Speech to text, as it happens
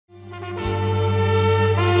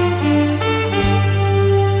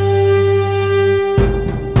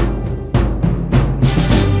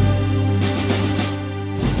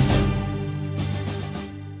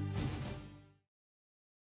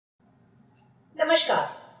Namaskar.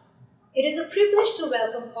 It is a privilege to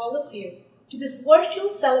welcome all of you to this virtual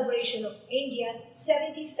celebration of India's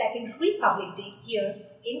 72nd Republic Day here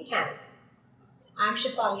in Canada. I am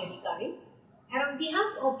Shefali Adhikari, and on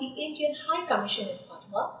behalf of the Indian High Commission in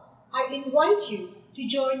Ottawa, I invite you to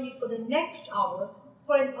join me for the next hour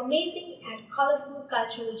for an amazing and colorful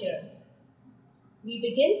cultural journey. We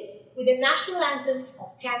begin with the national anthems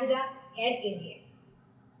of Canada and India.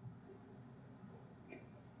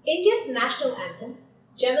 India's national anthem,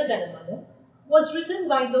 Jana Gana Mana, was written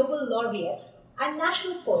by Nobel laureate and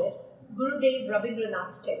national poet Gurudev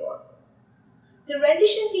Rabindranath Tagore. The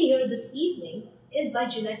rendition we hear this evening is by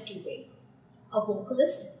Jeanette Dubé, a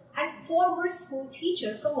vocalist and former school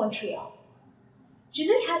teacher from Montreal.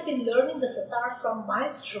 Jeanette has been learning the sitar from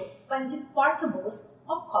maestro Pandit Partha Bose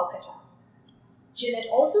of Kolkata. Jeanette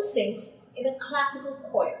also sings in a classical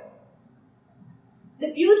choir.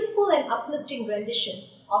 The beautiful and uplifting rendition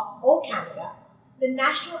of O Canada, the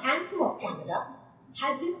national anthem of Canada,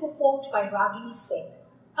 has been performed by Ragini Singh,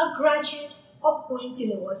 a graduate of Queen's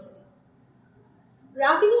University.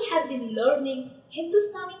 Ragini has been learning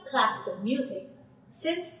Hindustani classical music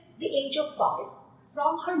since the age of 5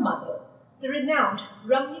 from her mother, the renowned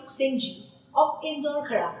Ramnik Singh Ji of Indore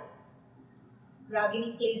Gharana.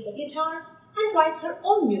 Ragini plays the guitar and writes her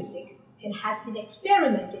own music and has been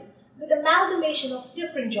experimenting with amalgamation of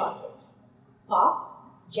different genres, pop,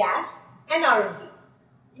 jazz and R&B,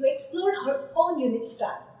 to explore her own unique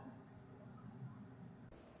style.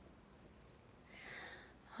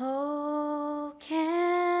 Oh,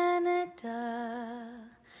 Canada,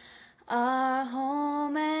 our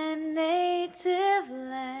home and native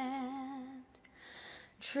land,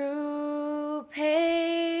 true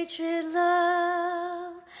patriot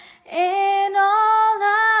love in all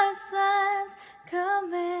our sons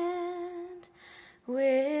command.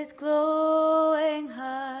 With glowing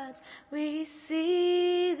hearts we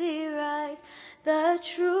see thee rise, the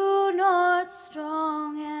true north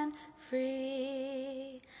strong and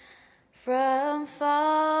free. From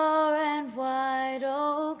far and wide,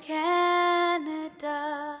 O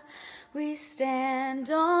Canada, we stand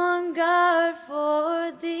on guard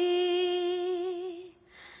for thee.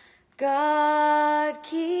 God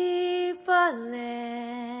keep our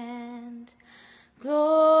land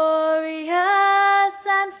glorious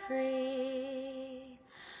and free.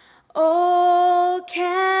 O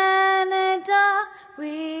Canada,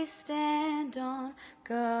 we stand on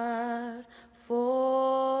guard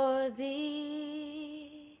for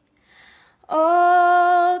thee.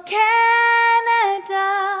 O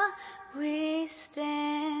Canada, we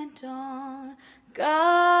stand on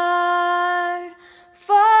guard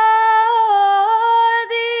for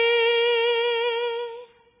thee.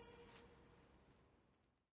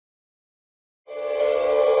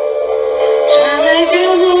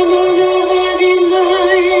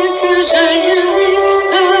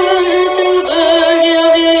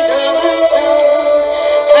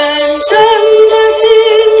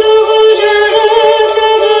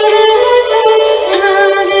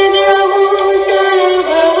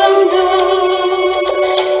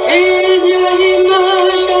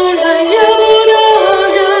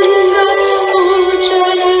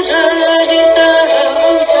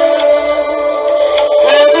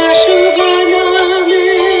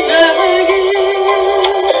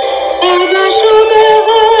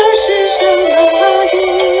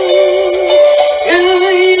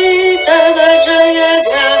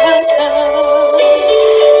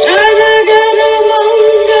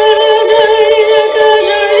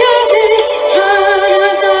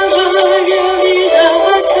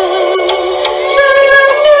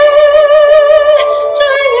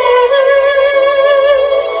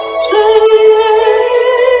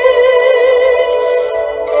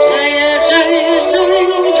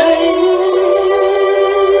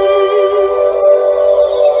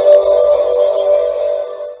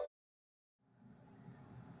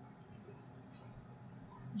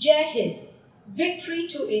 Jai Hind, Victory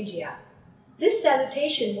to India. This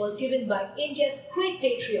salutation was given by India's great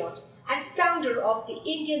patriot and founder of the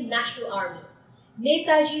Indian National Army,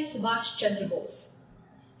 Netaji Subhash Chandra Bose.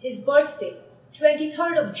 His birthday,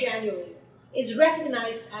 23rd of January, is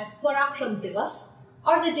recognized as Parakram Divas,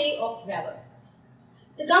 or the Day of Valor.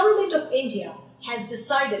 The Government of India has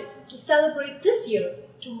decided to celebrate this year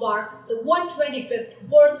to mark the 125th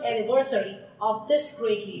birth anniversary of this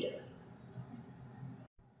great leader.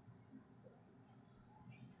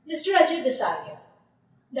 Mr. Ajay Bisaria,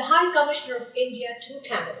 the High Commissioner of India to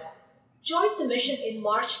Canada, joined the mission in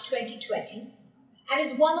March 2020 and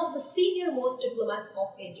is one of the senior-most diplomats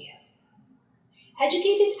of India.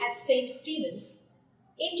 Educated at St. Stephen's,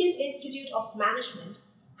 Indian Institute of Management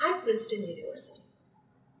and Princeton University.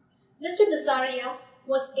 Mr. Bisaria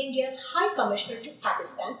was India's High Commissioner to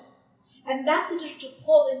Pakistan, Ambassador to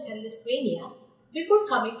Poland and Lithuania before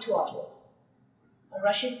coming to Ottawa. A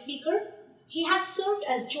Russian speaker, he has served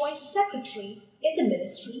as Joint Secretary in the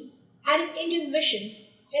Ministry and in Indian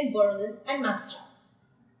missions in Berlin and Moscow.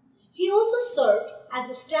 He also served as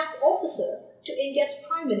the staff officer to India's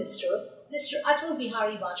Prime Minister, Mr. Atal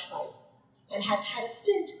Bihari Vajpayee, and has had a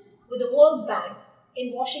stint with the World Bank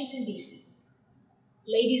in Washington, D.C.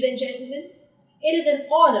 Ladies and gentlemen, it is an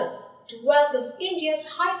honor to welcome India's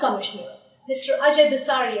High Commissioner, Mr. Ajay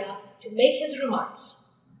Bisaria, to make his remarks.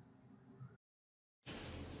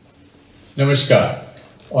 Namaskar.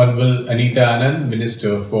 Honorable Anita Anand,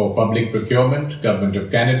 Minister for Public Procurement, Government of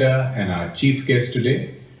Canada, and our chief guest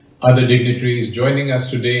today, other dignitaries joining us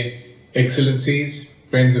today, Excellencies,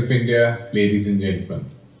 friends of India, ladies and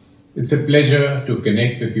gentlemen. It's a pleasure to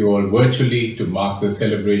connect with you all virtually to mark the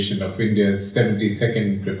celebration of India's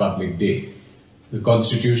 72nd Republic Day. The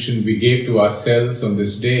Constitution we gave to ourselves on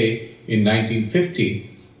this day in 1950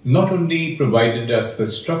 not only provided us the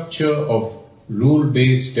structure of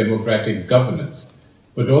rule-based democratic governance,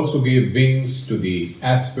 but also gave wings to the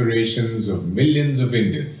aspirations of millions of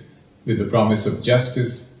Indians with the promise of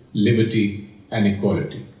justice, liberty, and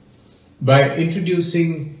equality. By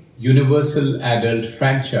introducing universal adult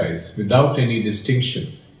franchise without any distinction,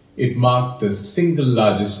 it marked the single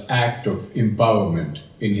largest act of empowerment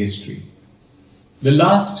in history. The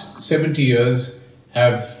last 70 years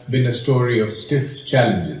have been a story of stiff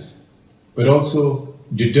challenges, but also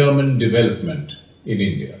determined development in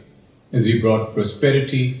India, as we brought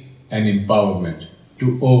prosperity and empowerment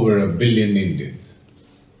to over 1 billion Indians.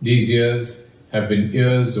 These years have been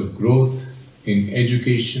years of growth in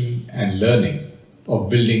education and learning, of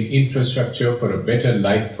building infrastructure for a better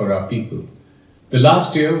life for our people. The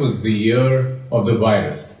last year was the year of the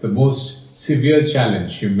virus, the most severe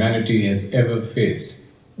challenge humanity has ever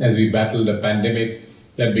faced, as we battled a pandemic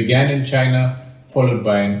that began in China, followed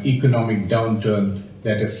by an economic downturn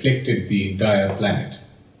that afflicted the entire planet.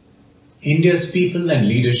 India's people and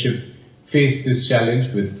leadership faced this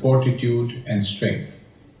challenge with fortitude and strength.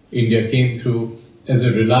 India came through as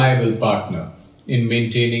a reliable partner in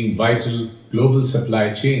maintaining vital global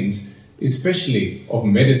supply chains, especially of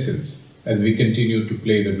medicines, as we continue to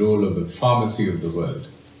play the role of the pharmacy of the world.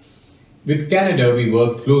 With Canada, we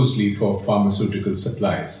worked closely for pharmaceutical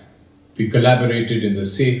supplies. We collaborated in the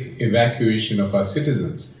safe evacuation of our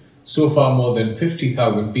citizens. So far, more than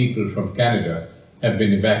 50,000 people from Canada have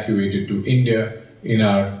been evacuated to India in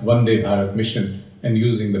our Vande Bharat mission and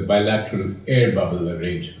using the bilateral air bubble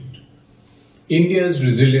arrangement. India's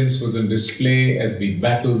resilience was on display as we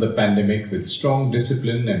battled the pandemic with strong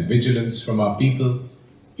discipline and vigilance from our people.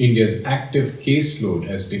 India's active caseload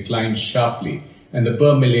has declined sharply, and the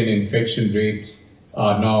per million infection rates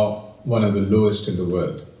are now one of the lowest in the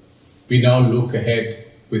world. We now look ahead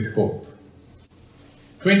with hope.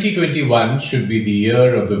 2021 should be the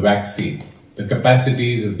year of the vaccine. The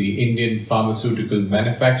capacities of the Indian pharmaceutical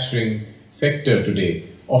manufacturing sector today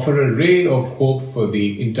offer a ray of hope for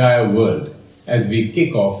the entire world as we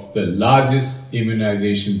kick off the largest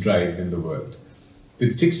immunization drive in the world. With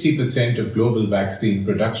 60% of global vaccine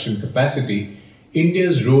production capacity,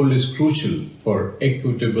 India's role is crucial for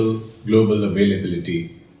equitable global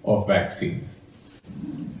availability of vaccines.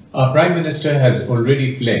 Our Prime Minister has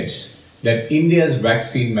already pledged that India's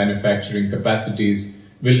vaccine manufacturing capacities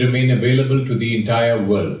will remain available to the entire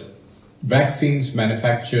world. Vaccines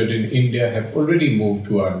manufactured in India have already moved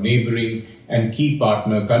to our neighboring and key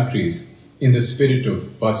partner countries in the spirit of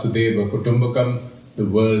Vasudhaiva Kutumbakam, the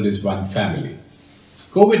world is one family.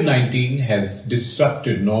 COVID-19 has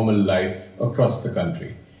disrupted normal life across the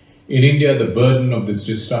country. In India, the burden of this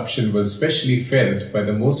disruption was especially felt by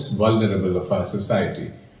the most vulnerable of our society.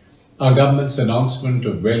 Our government's announcement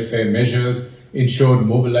of welfare measures ensured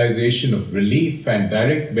mobilization of relief and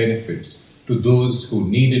direct benefits to those who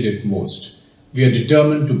needed it most. We are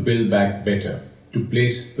determined to build back better, to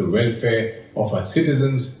place the welfare of our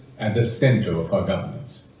citizens at the center of our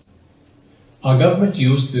governance. Our government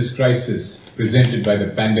used this crisis presented by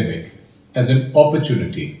the pandemic as an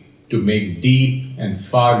opportunity to make deep and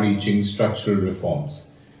far-reaching structural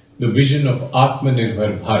reforms. The vision of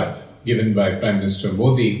Atmanirbhar Bharat given by Prime Minister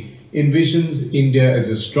Modi envisions India as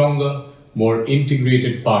a stronger, more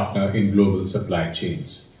integrated partner in global supply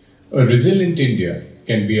chains. A resilient India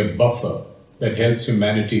can be a buffer that helps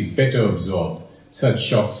humanity better absorb such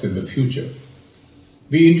shocks in the future.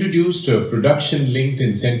 We introduced a production-linked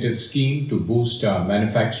incentive scheme to boost our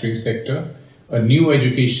manufacturing sector, a new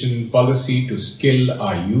education policy to skill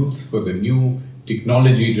our youth for the new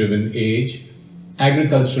technology-driven age,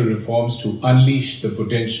 agricultural reforms to unleash the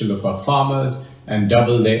potential of our farmers and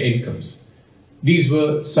double their incomes. These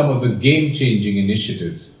were some of the game-changing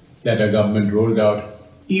initiatives that our government rolled out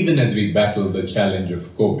even as we battled the challenge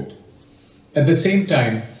of COVID. At the same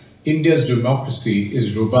time, India's democracy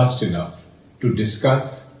is robust enough to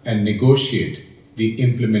discuss and negotiate the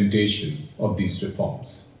implementation of these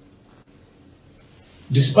reforms.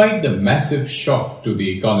 Despite the massive shock to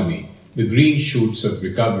the economy, the green shoots of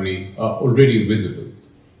recovery are already visible.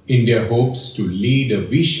 India hopes to lead a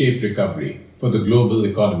V-shaped recovery for the global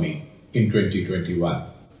economy in 2021.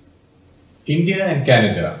 India and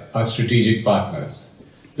Canada are strategic partners.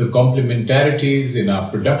 The complementarities in our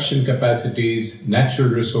production capacities, natural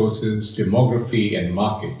resources, demography, and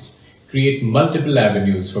markets create multiple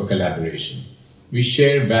avenues for collaboration. We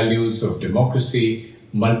share values of democracy,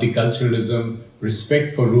 multiculturalism,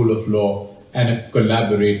 respect for rule of law, and a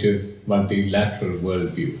collaborative multilateral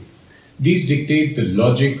worldview. These dictate the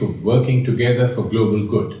logic of working together for global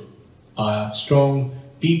good. Our strong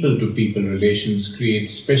people-to-people relations create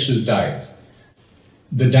special ties.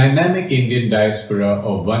 The dynamic Indian diaspora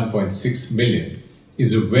of 1.6 million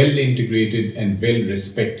is a well-integrated and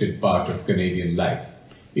well-respected part of Canadian life.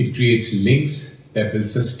 It creates links that will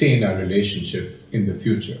sustain our relationship in the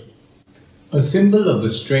future. A symbol of the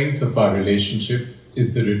strength of our relationship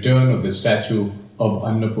is the return of the statue of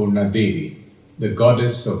Annapurna Devi, the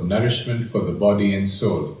goddess of nourishment for the body and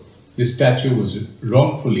soul. This statue was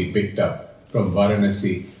wrongfully picked up from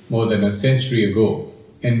Varanasi more than a century ago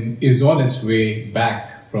and is on its way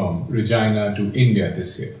back from Regina to India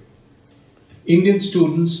this year. Indian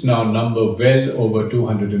students now number well over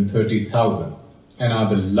 230,000 and are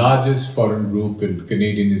the largest foreign group in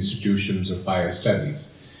Canadian institutions of higher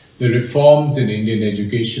studies. The reforms in Indian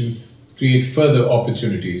education create further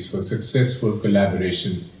opportunities for successful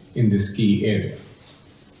collaboration in this key area.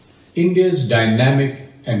 India's dynamic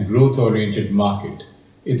and growth-oriented market,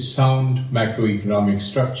 its sound macroeconomic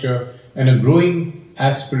structure, and a growing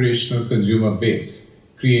aspirational consumer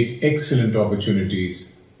base create excellent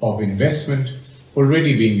opportunities of investment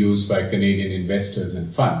already being used by Canadian investors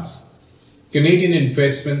and funds. Canadian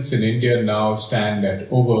investments in India now stand at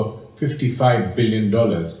over $55 billion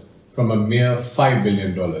from a mere $5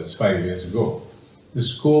 billion 5 years ago. The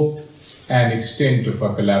scope and extent of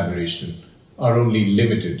our collaboration are only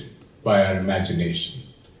limited by our imagination.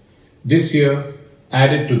 This year,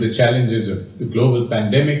 added to the challenges of the global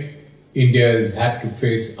pandemic, India has had to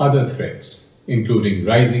face other threats, including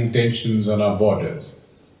rising tensions on our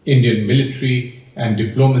borders. Indian military and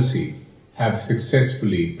diplomacy have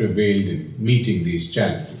successfully prevailed in meeting these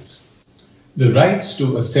challenges. The rights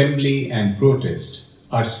to assembly and protest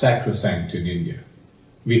are sacrosanct in India.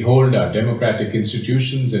 We hold our democratic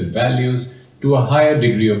institutions and values to a higher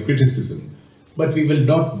degree of criticism, but we will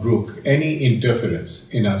not brook any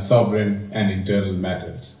interference in our sovereign and internal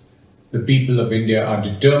matters. The people of India are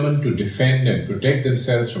determined to defend and protect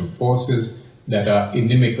themselves from forces that are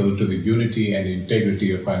inimical to the unity and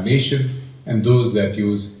integrity of our nation and those that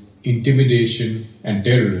use intimidation and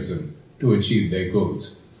terrorism to achieve their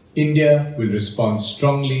goals. India will respond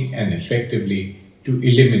strongly and effectively to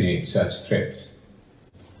eliminate such threats.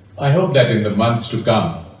 I hope that in the months to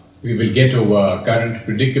come, we will get over our current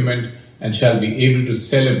predicament and shall be able to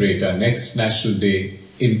celebrate our next National Day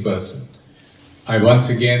in person. I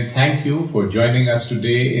once again thank you for joining us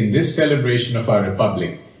today in this celebration of our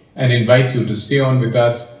Republic and invite you to stay on with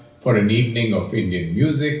us for an evening of Indian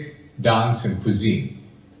music, dance and cuisine.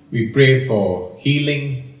 We pray for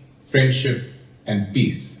healing, friendship and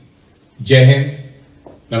peace. Jai Hind,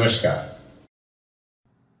 Namaskar.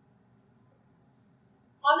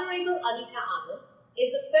 Honorable Anita Anand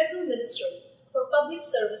is the Federal Minister for Public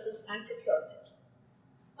Services and Procurement.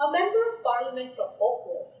 A Member of Parliament from Oak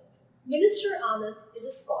Grove, Minister Anand is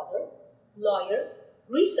a scholar, lawyer,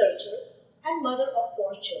 researcher, and mother of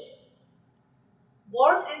 4 children.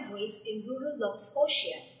 Born and raised in rural Nova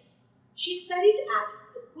Scotia, she studied at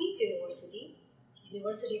the Queen's University,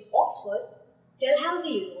 University of Oxford,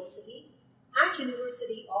 Dalhousie University, and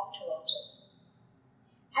University of Toronto.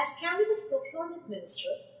 As Canada's Procurement Minister,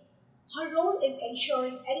 her role in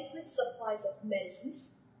ensuring adequate supplies of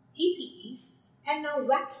medicines, PPEs, and now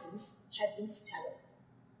vaccines has been stellar.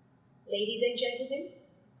 Ladies and gentlemen,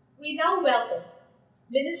 we now welcome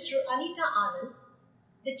Minister Anita Anand,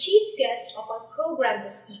 the chief guest of our program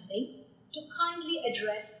this evening, to kindly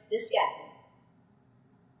address this gathering.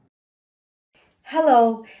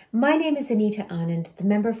 Hello, my name is Anita Anand, the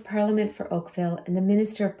Member of Parliament for Oakville and the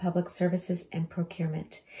Minister of Public Services and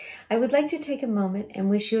Procurement. I would like to take a moment and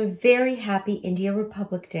wish you a very happy India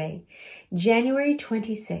Republic Day. January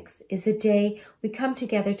 26th is a day we come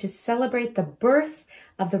together to celebrate the birth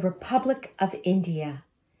of the Republic of India.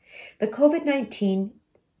 The COVID-19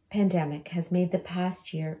 pandemic has made the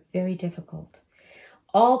past year very difficult.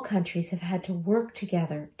 All countries have had to work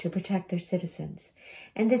together to protect their citizens,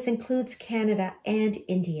 and this includes Canada and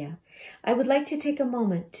India. I would like to take a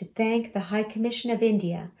moment to thank the High Commission of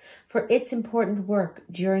India for its important work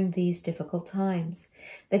during these difficult times.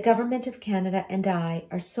 The Government of Canada and I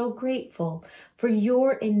are so grateful for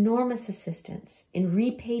your enormous assistance in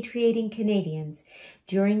repatriating Canadians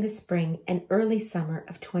during the spring and early summer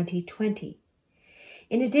of 2020.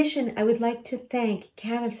 In addition, I would like to thank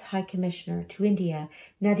Canada's High Commissioner to India,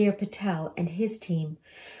 Nadir Patel, and his team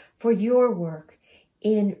for your work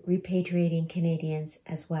in repatriating Canadians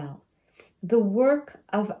as well. The work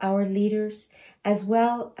of our leaders, as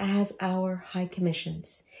well as our High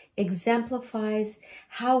Commissions, exemplifies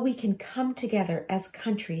how we can come together as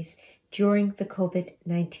countries during the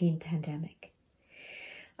COVID-19 pandemic.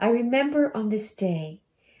 I remember on this day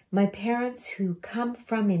my parents who come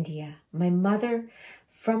from India, my mother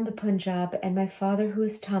from the Punjab, and my father who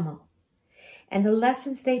is Tamil, and the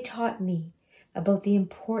lessons they taught me about the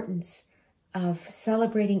importance of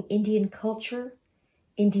celebrating Indian culture,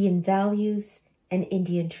 Indian values, and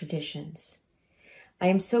Indian traditions. I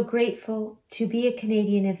am so grateful to be a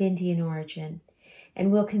Canadian of Indian origin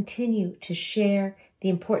and will continue to share the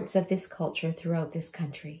importance of this culture throughout this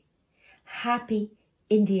country. Happy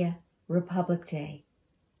India Republic Day.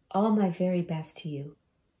 All my very best to you,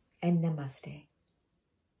 and namaste.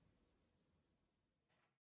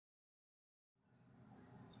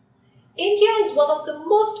 India is one of the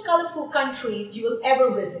most colorful countries you will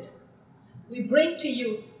ever visit. We bring to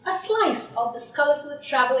you a slice of this colorful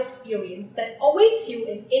travel experience that awaits you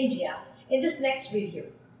in India in this next video,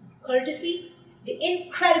 courtesy the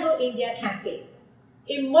Incredible India campaign.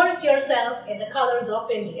 Immerse yourself in the colors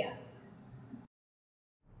of India.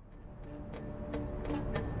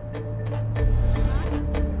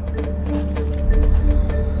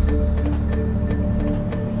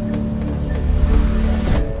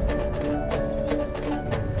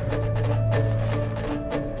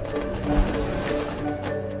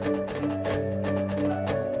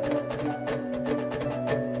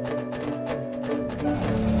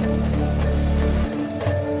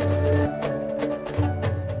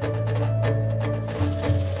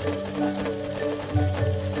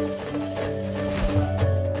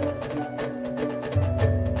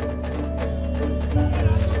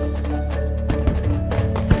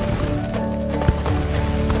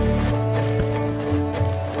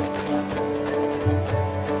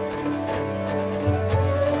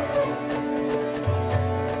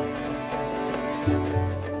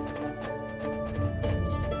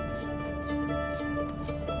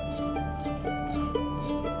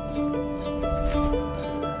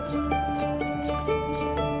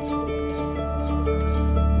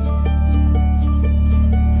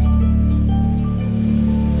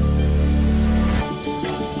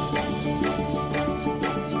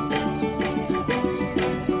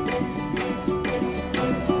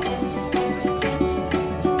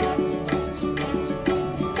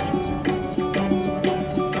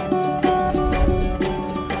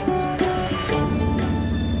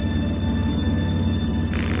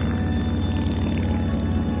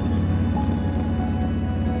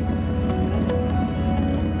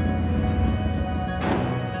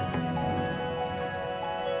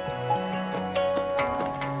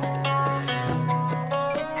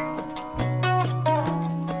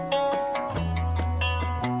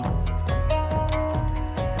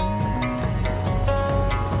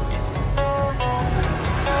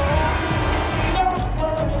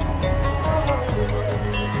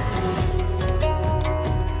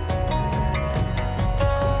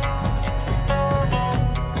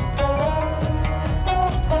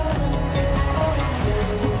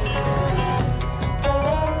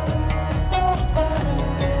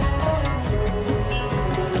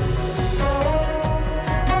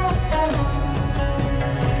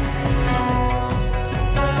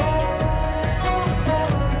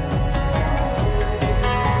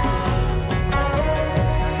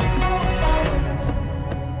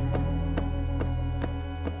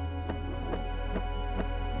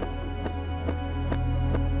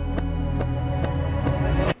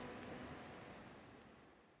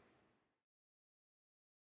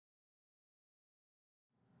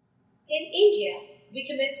 In India, we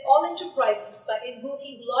commence all enterprises by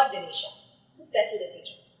invoking Lord Ganesha, the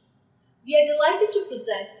facilitator. We are delighted to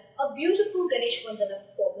present a beautiful Ganesh Vandana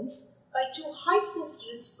performance by two high school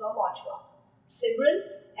students from Ottawa, Simran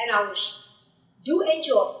and Arushi. Do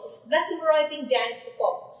enjoy this mesmerizing dance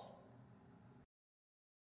performance.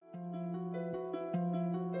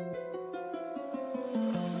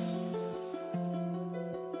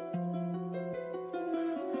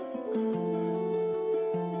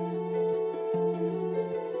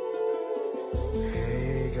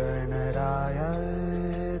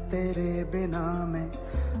 तेरे बिना मैं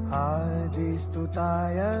आदि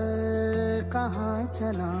स्तुताय कहाँ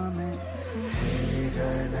चला मैं हे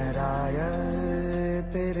गणराय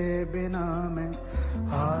तेरे बिना मैं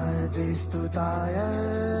आदि स्तुताय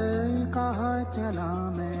कहाँ चला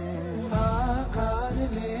मैं आकार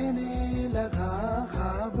लेने लगा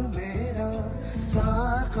ख्वाब मेरा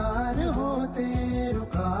साकार होते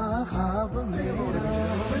रुका ख्वाब मेरा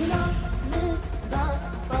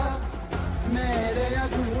मेरे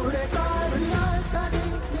अधूरे कार्य सदी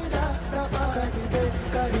निदा दबा कर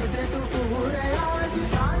दे तू पूरे आज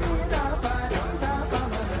सानी दा पा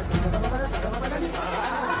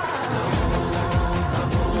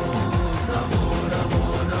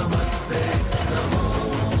नमस्ते नमो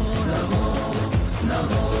नमो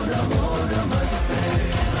नमो नमो नमस्ते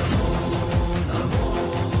नमो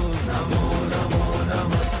नमो नमो नमो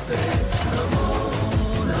नमस्ते नमो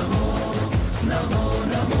नमो नमो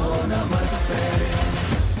नमो नमस्ते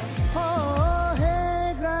हो हे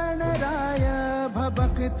गणराय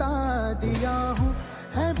भबकता दिया हूँ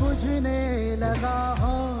है बुझने लगा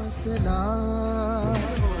हौसला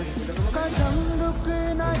कदम रुक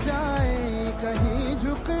न जाए कहीं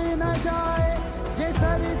झुक न जाए ये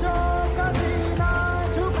सर जो कभी ना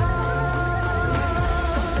झुका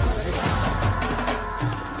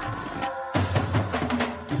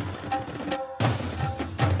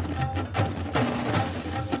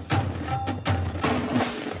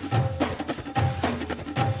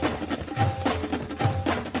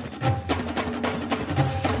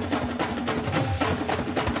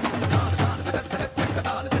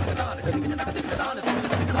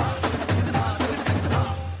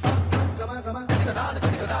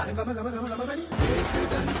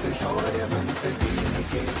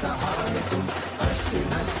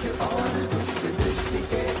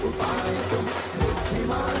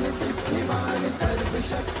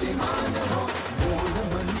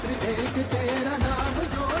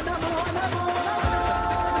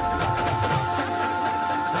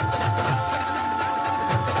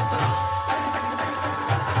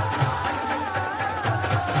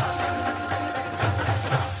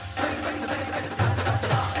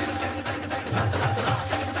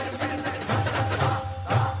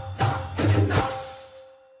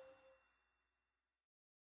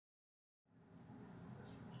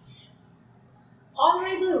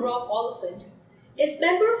Honorable Rob Oliphant is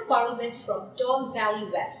Member of Parliament from Don Valley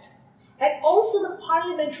West and also the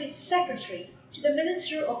Parliamentary Secretary to the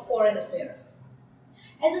Minister of Foreign Affairs.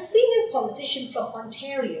 As a senior politician from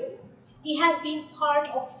Ontario, he has been part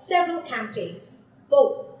of several campaigns,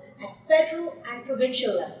 both at federal and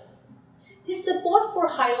provincial level. His support for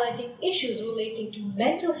highlighting issues relating to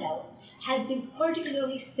mental health has been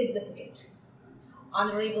particularly significant.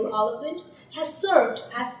 Honorable Oliphant has served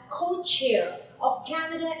as co-chair of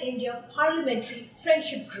Canada-India Parliamentary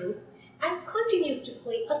Friendship Group and continues to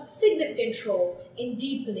play a significant role in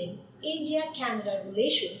deepening India-Canada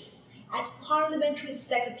relations as Parliamentary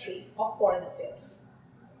Secretary of Foreign Affairs.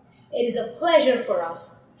 It is a pleasure for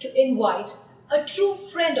us to invite a true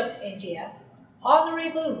friend of India,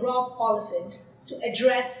 Honorable Rob Oliphant, to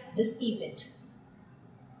address this event.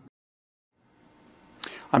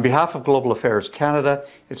 On behalf of Global Affairs Canada,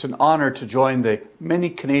 it's an honour to join the many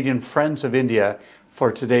Canadian friends of India for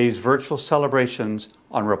today's virtual celebrations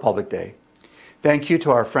on Republic Day. Thank you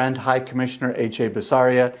to our friend High Commissioner Ajay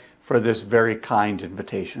Basaria for this very kind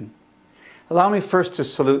invitation. Allow me first to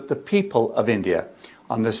salute the people of India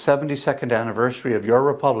on the 72nd anniversary of your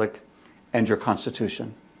Republic and your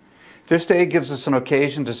Constitution. This day gives us an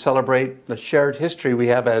occasion to celebrate the shared history we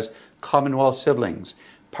have as Commonwealth siblings,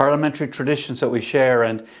 parliamentary traditions that we share,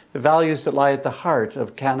 and the values that lie at the heart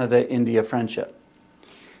of Canada-India friendship.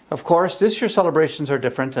 Of course, this year's celebrations are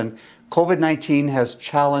different, and COVID-19 has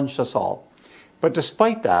challenged us all. But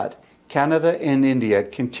despite that, Canada and India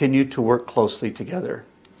continue to work closely together.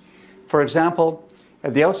 For example,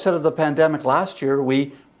 at the outset of the pandemic last year,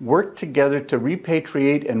 we worked together to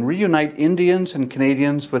repatriate and reunite Indians and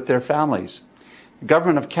Canadians with their families. The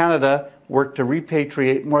Government of Canada worked to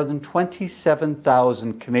repatriate more than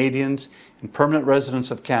 27,000 Canadians and permanent residents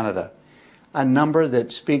of Canada, a number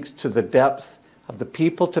that speaks to the depth of the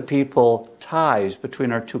people-to-people ties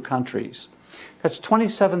between our two countries. That's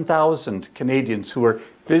 27,000 Canadians who were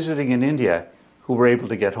visiting in India who were able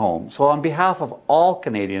to get home. So on behalf of all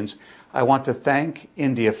Canadians, I want to thank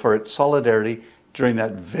India for its solidarity during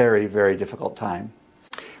that very, very difficult time.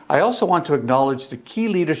 I also want to acknowledge the key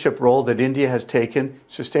leadership role that India has taken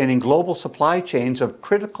sustaining global supply chains of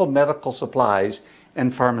critical medical supplies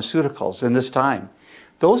and pharmaceuticals in this time.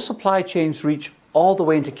 Those supply chains reach all the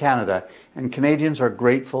way into Canada, and Canadians are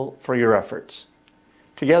grateful for your efforts.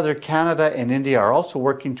 Together, Canada and India are also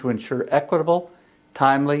working to ensure equitable,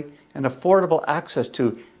 timely, and affordable access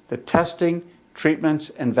to the testing,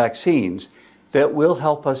 treatments, and vaccines that will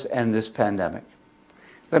help us end this pandemic.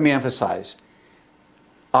 Let me emphasize,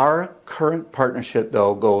 our current partnership,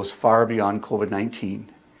 though, goes far beyond COVID-19.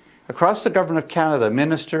 Across the Government of Canada,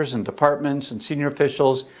 ministers and departments and senior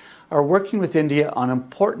officials are working with India on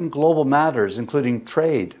important global matters, including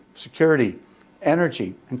trade, security,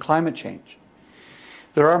 energy, and climate change.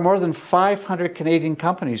 There are more than 500 Canadian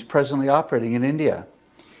companies presently operating in India,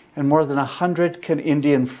 and more than 100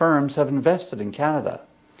 Indian firms have invested in Canada.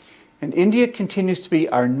 And India continues to be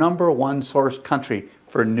our #1 source country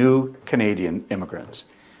for new Canadian immigrants.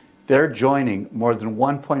 They're joining more than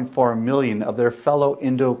 1.4 million of their fellow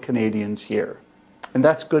Indo-Canadians here. And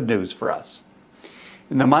that's good news for us.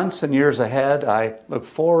 In the months and years ahead, I look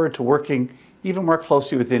forward to working even more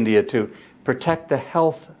closely with India to protect the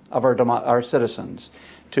health of our citizens,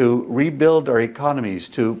 to rebuild our economies,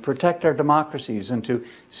 to protect our democracies, and to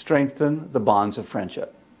strengthen the bonds of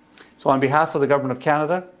friendship. So on behalf of the Government of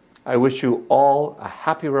Canada, I wish you all a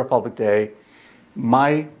happy Republic Day.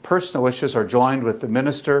 My personal wishes are joined with the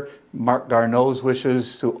Minister Mark Garneau's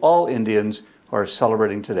wishes to all Indians who are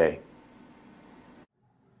celebrating today.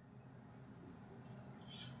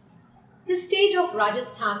 The state of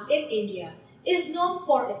Rajasthan in India is known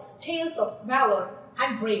for its tales of valor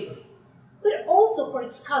and bravery, but also for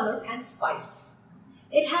its color and spices.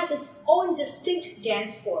 It has its own distinct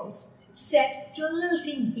dance forms set to a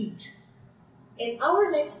lilting beat. In our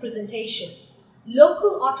next presentation,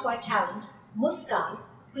 local Ottawa talent Muskan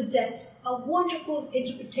presents a wonderful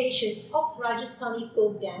interpretation of Rajasthani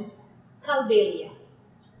folk dance, Kalbelia,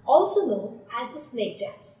 also known as the snake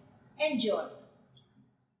dance. Enjoy!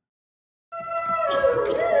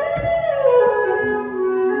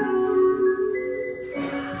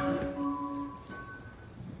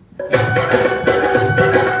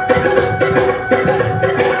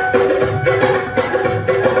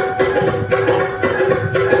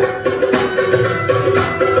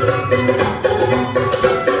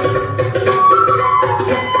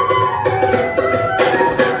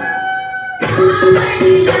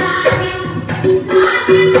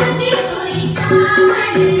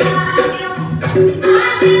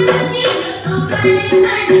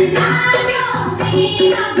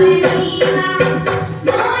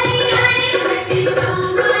 Sorry,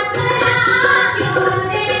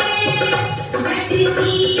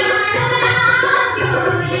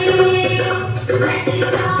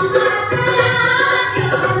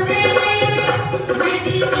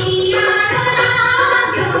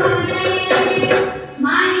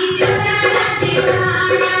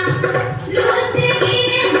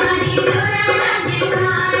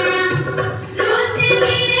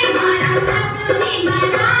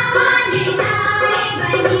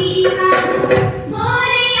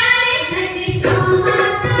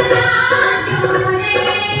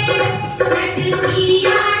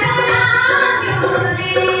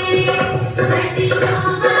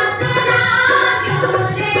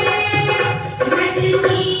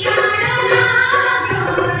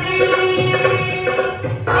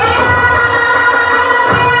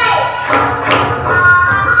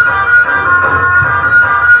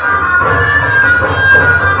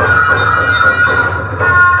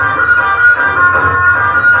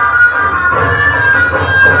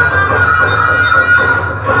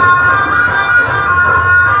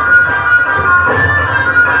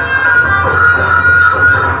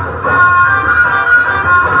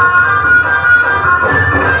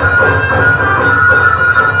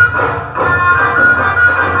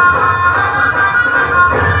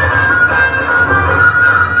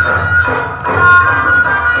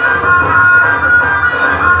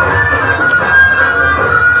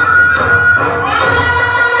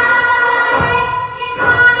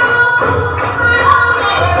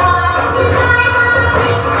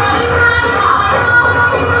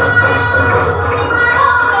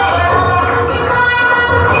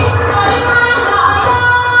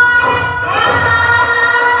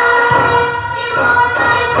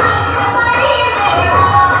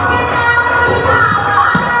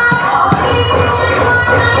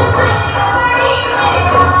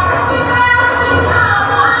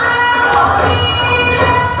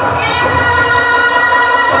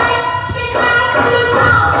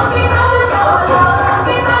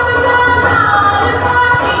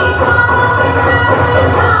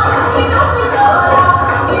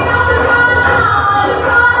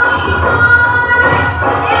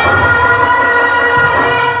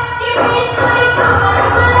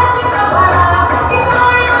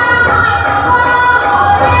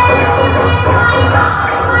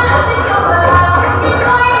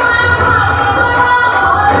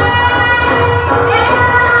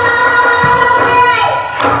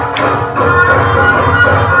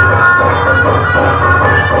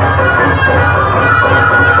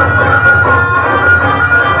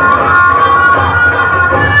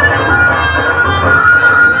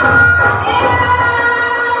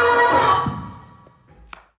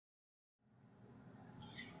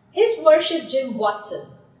 His Worship Jim Watson,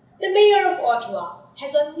 the Mayor of Ottawa,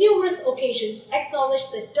 has on numerous occasions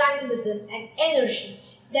acknowledged the dynamism and energy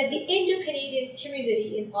that the Indo-Canadian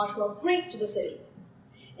community in Ottawa brings to the city.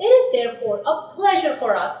 It is therefore a pleasure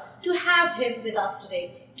for us to have him with us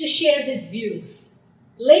today to share his views.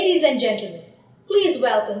 Ladies and gentlemen, please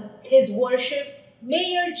welcome His Worship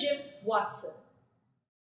Mayor Jim Watson.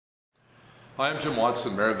 Hi, I'm Jim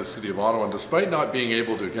Watson, Mayor of the City of Ottawa, and despite not being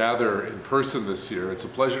able to gather in person this year, it's a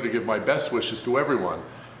pleasure to give my best wishes to everyone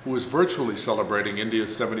who is virtually celebrating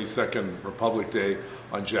India's 72nd Republic Day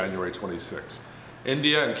on January 26.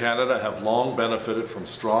 India and Canada have long benefited from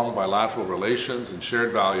strong bilateral relations and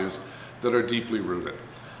shared values that are deeply rooted.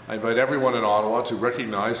 I invite everyone in Ottawa to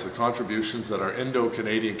recognize the contributions that our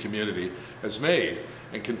Indo-Canadian community has made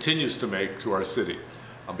and continues to make to our city.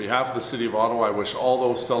 On behalf of the City of Ottawa, I wish all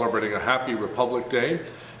those celebrating a happy Republic Day.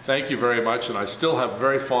 Thank you very much, and I still have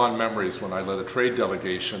very fond memories when I led a trade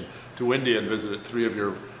delegation to India and visited 3 of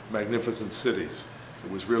your magnificent cities.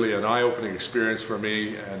 It was really an eye-opening experience for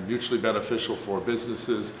me and mutually beneficial for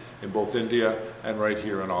businesses in both India and right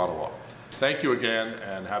here in Ottawa. Thank you again,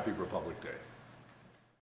 and happy Republic Day.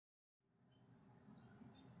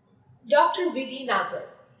 Dr. V.D. Nagar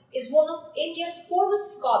is one of India's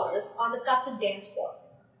foremost scholars on the Kathak dance form.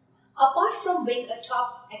 Apart from being a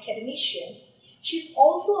top academician, she is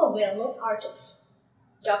also a well-known artist.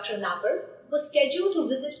 Dr. Nagar was scheduled to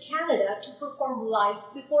visit Canada to perform live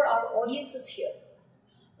before our audiences here,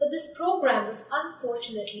 but this program was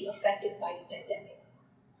unfortunately affected by the pandemic.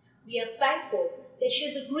 We are thankful that she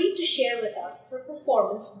has agreed to share with us her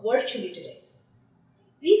performance virtually today.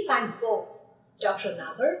 We thank both Dr.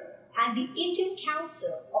 Nagar and the Indian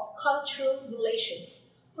Council of Cultural Relations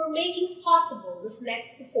for making possible this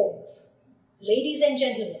next performance. Ladies and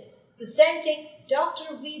gentlemen, presenting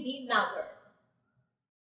Dr. V.D. Nagar.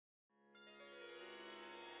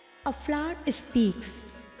 A flower speaks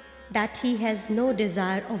that he has no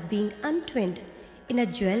desire of being untwinned in a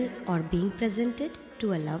jewel or being presented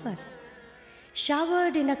to a lover,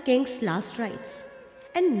 showered in a king's last rites,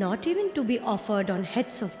 and not even to be offered on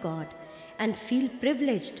heads of God and feel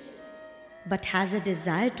privileged, but has a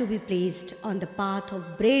desire to be placed on the path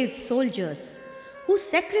of brave soldiers who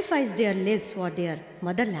sacrifice their lives for their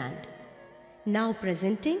motherland. Now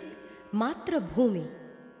presenting Matra Bhumi.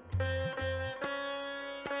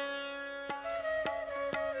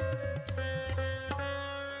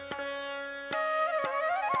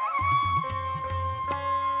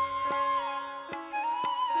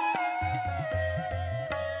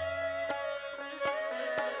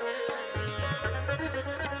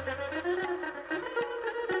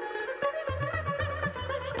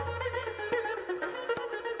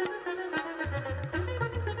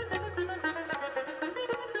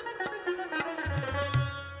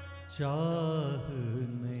 चाह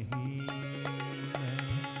नहीं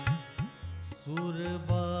मैं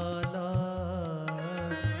सुरबाला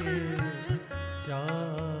के,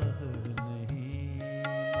 चाह नहीं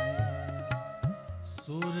मैं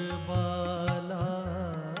सुरबाला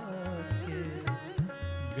के,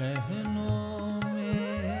 गहनों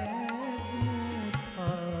में गूंथा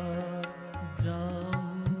जाऊं,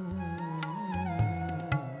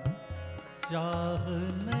 चाह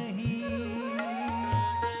नहीं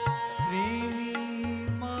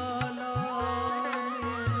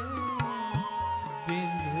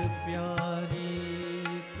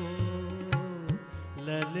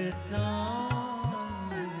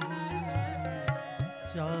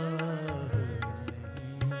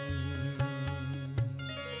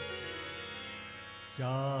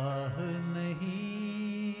चाह नहीं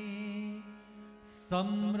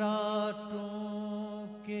सम्राटों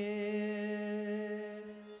के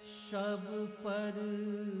शब पर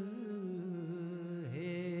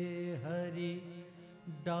हे हरि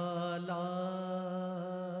डाला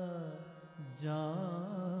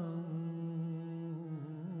जाऊं,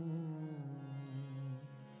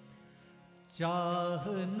 चाह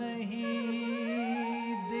नहीं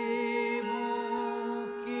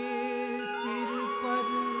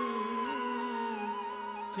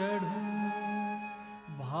चढ़ूं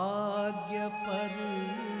भाग्य पर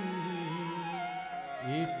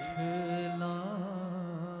इठलाऊं,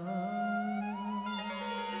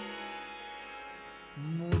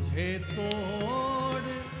 मुझे तोड़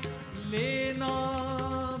लेना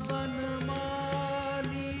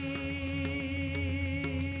बनमाली,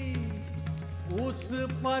 उस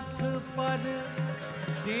पथ पर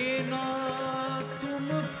देना तुम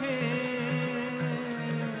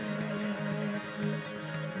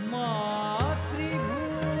मातृभूमि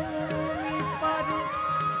पर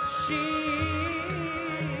शीश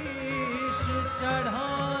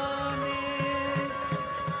चढ़ाने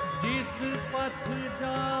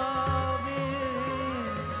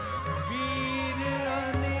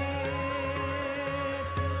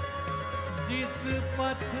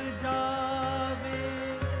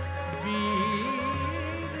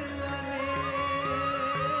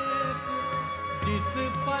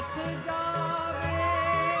पथ जावे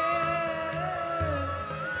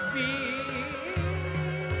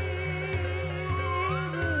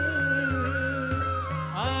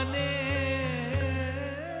आने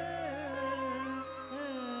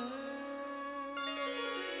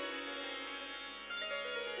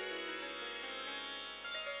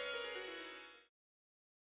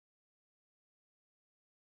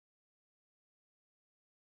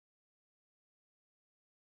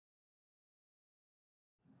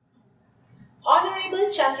Honorable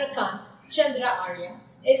Chandrakant Chandra Arya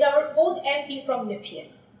is our own MP from Nepean.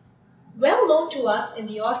 Well known to us in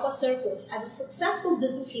the Ottawa circles as a successful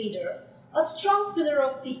business leader, a strong pillar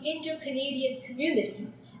of the Indo-Canadian community,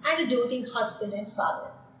 and a doting husband and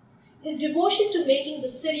father. His devotion to making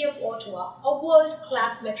the city of Ottawa a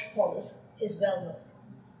world-class metropolis is well known.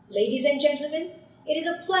 Ladies and gentlemen, it is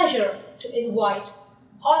a pleasure to invite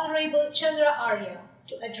Honorable Chandra Arya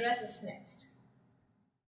to address us next.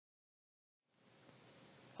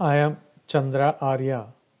 I am Chandra Arya,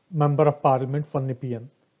 Member of Parliament for Nepean.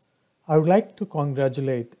 I would like to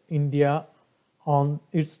congratulate India on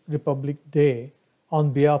its Republic Day on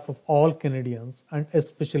behalf of all Canadians and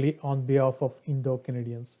especially on behalf of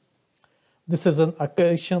Indo-Canadians. This is an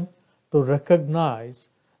occasion to recognize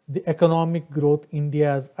the economic growth India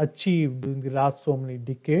has achieved during the last so many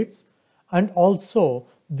decades and also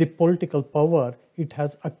the political power it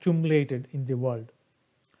has accumulated in the world.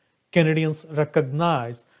 Canadians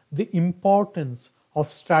recognize the importance of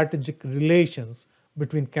strategic relations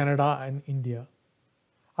between Canada and India.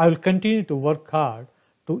 I will continue to work hard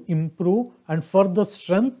to improve and further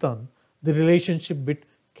strengthen the relationship between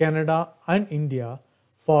Canada and India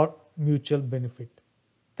for mutual benefit.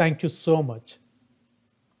 Thank you so much.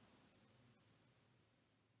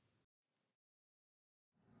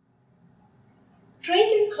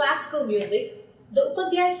 Trained in classical music, the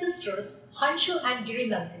Upadhyay sisters, Hanshul and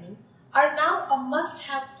Girinandini, are now a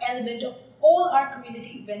must-have element of all our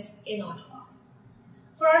community events in Ottawa.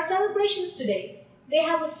 For our celebrations today, they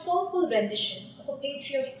have a soulful rendition of a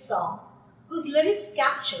patriotic song whose lyrics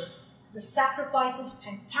captures the sacrifices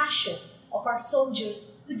and passion of our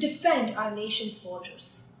soldiers who defend our nation's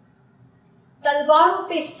borders. तलवारों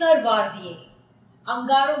पे sir वार दिए,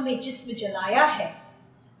 अंगारों में जिस्म जलाया है,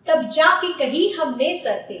 तब जाके कहीं हमने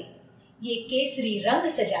सर पे ये केसरी रंग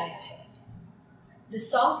सजाया है. The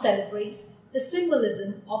song celebrates the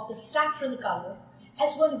symbolism of the saffron color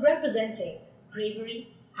as one representing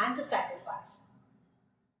bravery and the sacrifice.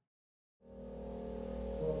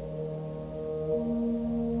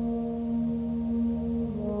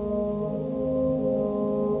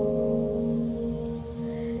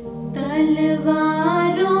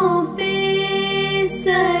 तलवारों पे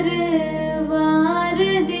सर वार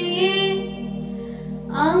दिए,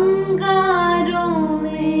 अंगारों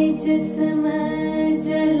में जिस्म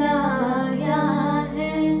जलाया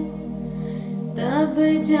है, तब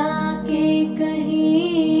जाके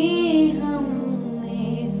कहीं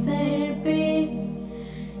हमने सर पे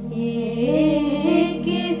ये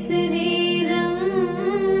केसरी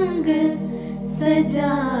रंग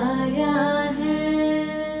सजाया है.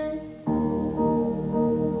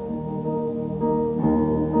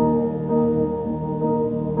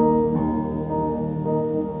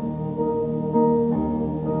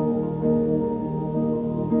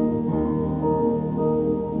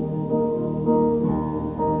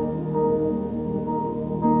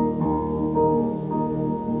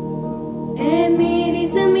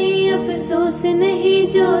 अफसोस नहीं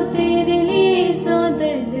जो तेरे लिए सौ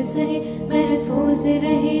दर्द सहे, महफूज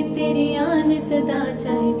रहे तेरी आन सदा,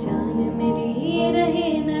 चाहे जान मेरी रहे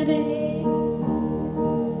न रहे.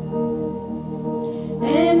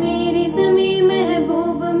 ऐ मेरी ज़मीं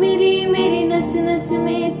महबूब मेरी, मेरी नस नस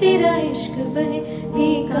में तेरा इश्क बहे,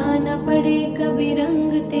 फीका न पड़े कभी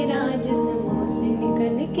रंग तेरा, जिस्मों से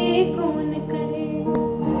निकल के कौन कहे.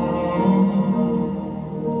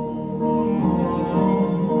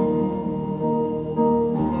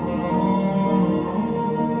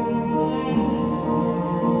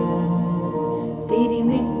 तेरी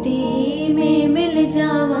मिट्टी में मिल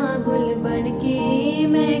जावा, गुल बन के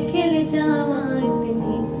मैं खिल जावा,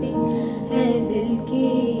 इतनी सी है दिल की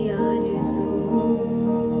आरज़ू.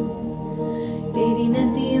 तेरी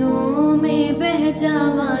नदियों में बह जा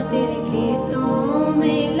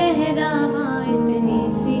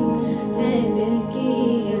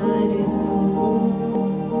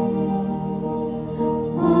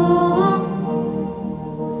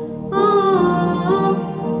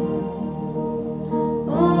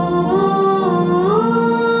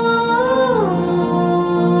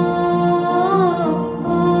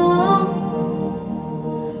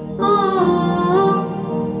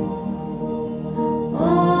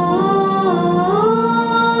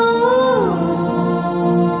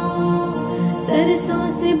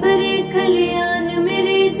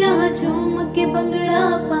झूम के भंगड़ा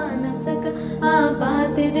पा न सका।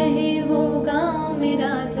 आबाद रहे वो गाँव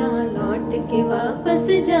मेरा जहाँ लौट के वापस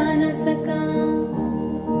जा न सका।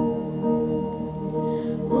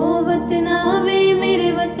 ओ वतनावे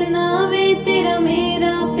मेरे वतनावे तेरा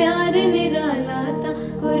मेरा प्यार निराला था।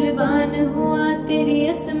 कुर्बान हुआ तेरी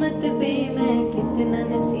असमत पे मैं कितना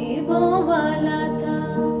नसीबों वाला था।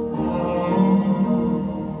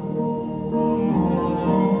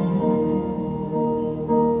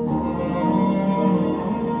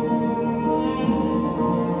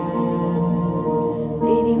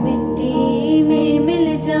 तेरी मिट्टी में मिल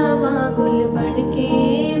जावा गुल बढ़ के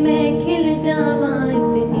मैं खिल जावा।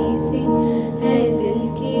 इतनी सी है दिल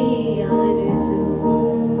की आरज़ू।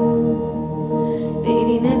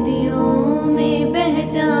 तेरी नदियों में बह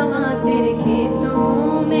जावा तेरे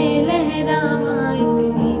खेतों में लहरावा।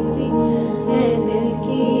 इतनी सी है दिल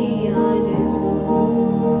की आरज़ू।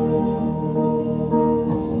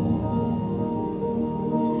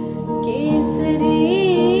 Kesari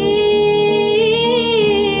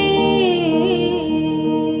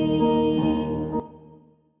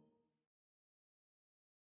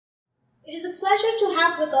It is a pleasure to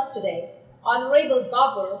have with us today Honorable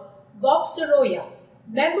Bob Saroya,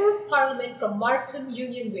 Member of Parliament from Markham,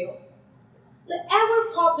 Unionville. The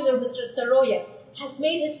ever-popular Mr. Saroya has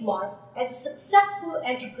made his mark as a successful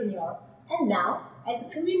entrepreneur and now as a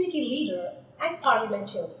community leader and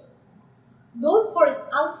parliamentarian. Known for his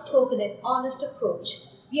outspoken and honest approach,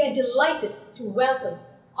 we are delighted to welcome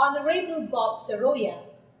Honorable Bob Saroya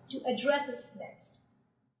to address us next.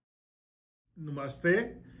 Namaste.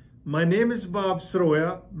 My name is Bob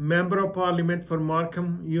Saroya, Member of Parliament for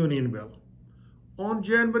Markham, Unionville. On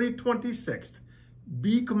January 26th,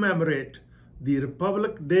 we commemorate the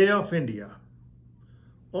Republic Day of India.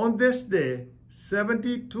 On this day,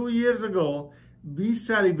 72 years ago, we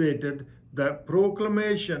celebrated the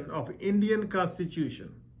proclamation of Indian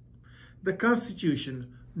Constitution. The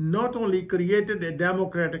Constitution not only created a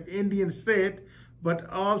democratic Indian state, but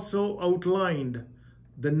also outlined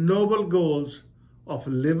the noble goals of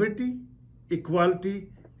liberty,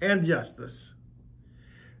 equality, and justice.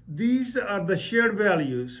 These are the shared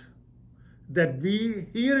values that we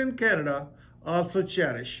here in Canada also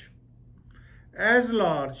cherish. As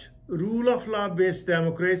large rule of law based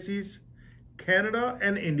democracies, Canada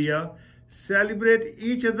and India celebrate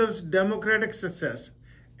each other's democratic success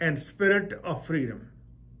and spirit of freedom.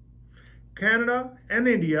 Canada and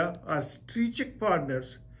India are strategic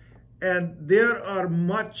partners, and there are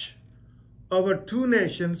much our two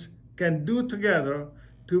nations can do together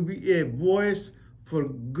to be a voice for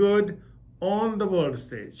good on the world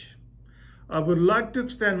stage. I would like to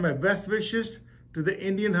extend my best wishes to the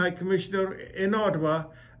Indian High Commissioner in Ottawa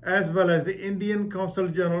as well as the Indian Consul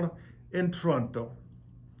General in Toronto.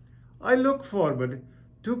 I look forward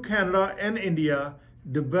to Canada and India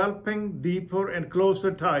developing deeper and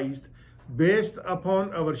closer ties based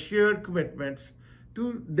upon our shared commitments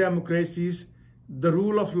to democracies, the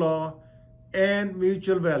rule of law, and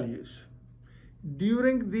mutual values.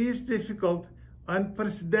 During these difficult,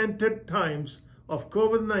 unprecedented times of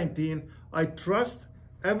COVID-19, I trust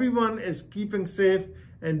everyone is keeping safe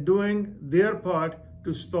and doing their part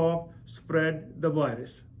to stop spread the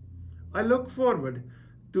virus. I look forward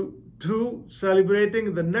to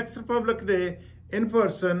celebrating the next Republic Day in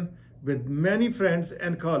person with many friends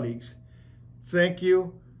and colleagues. Thank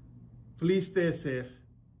you. Please stay safe.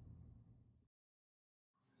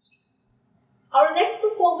 Our next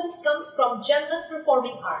performance comes from Jannat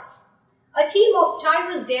Performing Arts, a team of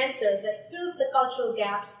tireless dancers that fills the cultural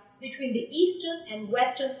gaps between the Eastern and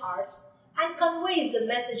Western arts and conveys the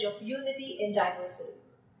message of unity in diversity.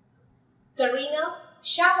 Karina,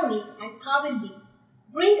 Shavani, and Kavindi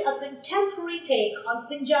bring a contemporary take on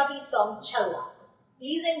Punjabi song Challa.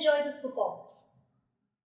 Please enjoy this performance.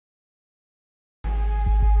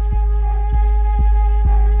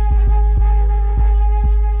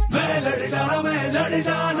 मैं लड़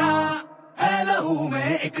जाना है लहू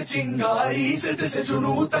में एक चिंगारी जिद से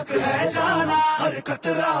जुनू तक है जाना हर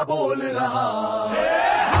कतरा बोल रहा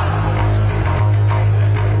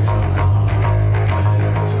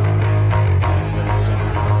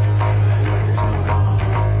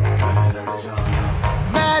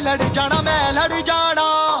मैं लड़ जाना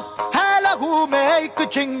है लहू में एक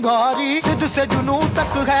चिंगारी जिद से जुनू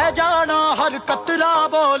तक है जाना हर कतरा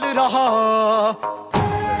बोल रहा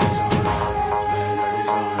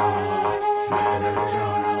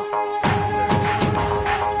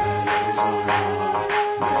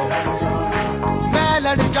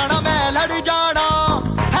मैं लड़ जाना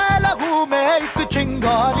है लहू में एक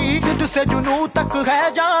चिंगारी जिद से जुनू तक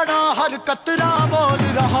है जाना हर कतरा बोल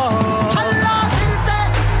रहा छल्ला दिल से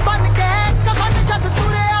बन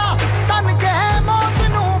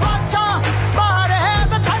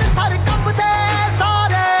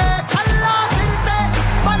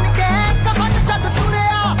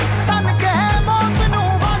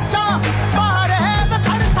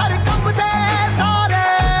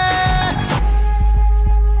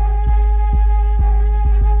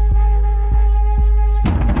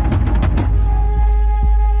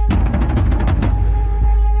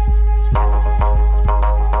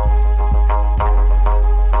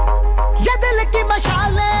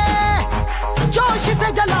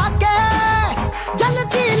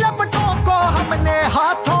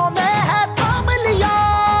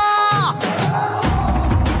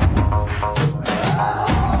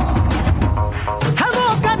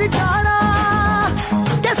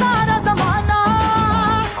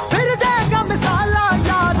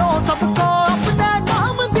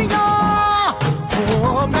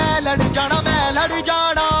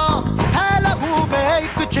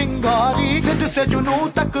से जुनू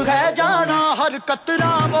तक है जाना हर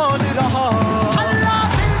कतरा बोल रहा अल्लाह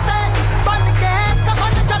दिल ते बन के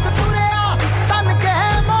कफन जब तुरिया तन के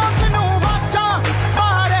मौत नू वाचा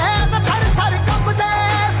मारे थर थर कंबदे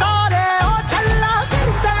सारे ओ छल्ला सिर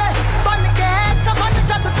ते बन के कफन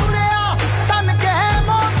जब तुरिया तन के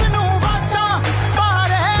मौत नू वाचा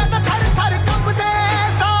मारे थर थर कंबदे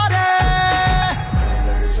सारे मैं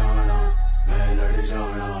लड़ जाना मैं लड़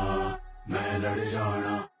जाना मैं लड़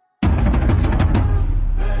जाना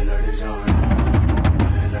मैं लड़ जाना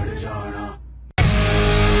मैं लड़ जाना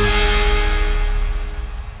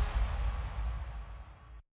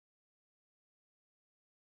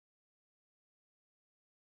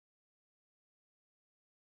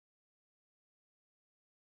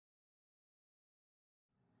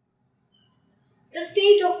The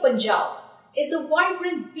state of Punjab is the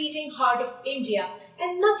vibrant beating heart of India,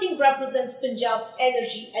 and nothing represents Punjab's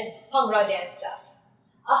energy as Bhangra dance does.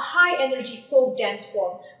 A high-energy folk dance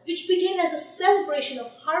form which began as a celebration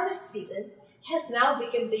of harvest season has now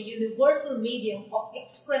become the universal medium of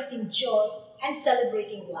expressing joy and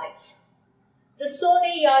celebrating life. The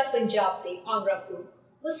Sone Yaar Punjab Day Bhangra group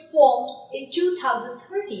was formed in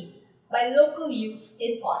 2013 by local youths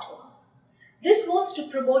in Ottawa. This was to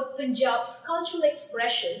promote Punjab's cultural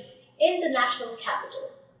expression in the national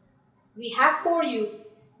capital. We have for you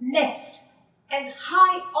next an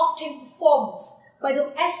high-octane performance by the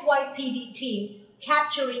SYPD team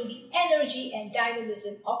capturing the energy and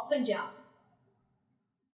dynamism of Punjab.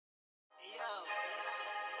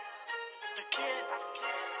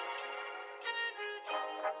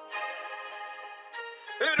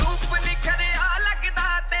 रूप निखरिया लगदा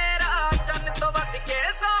तेरा चन्न तो वध के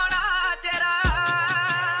सोना चेहरा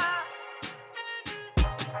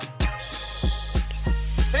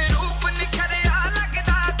रूप निखरिया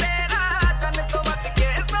लगदा तेरा चन्न तो वध के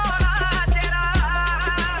सोना चेहरा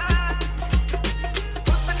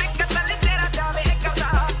उसने कतल तेरा जावे करदा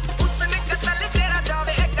उसने कतल तेरा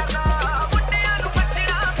जावे करदा मुंडियां नु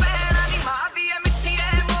बचना पैना नी मां दी मिੱਠੀ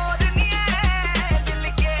ਐ ਮੋਰਨੀ ਐ ਦਿਲ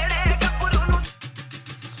ਕਿਹੜੇ ਗੱਭਰੂ ਨੂੰ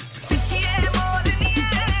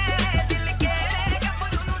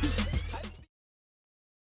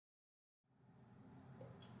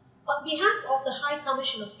On behalf of the High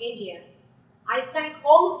Commission of India, I thank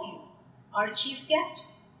all of you, our chief guest,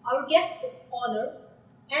 our guests of honor,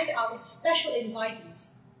 and our special invitees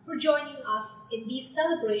for joining us in these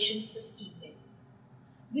celebrations this evening.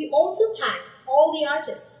 We also thank all the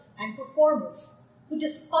artists and performers who,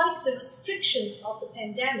 despite the restrictions of the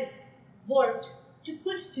pandemic, worked to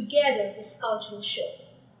put together this cultural show.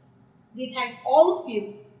 We thank all of you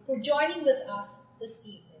for joining with us this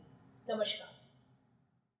evening. Namaskar.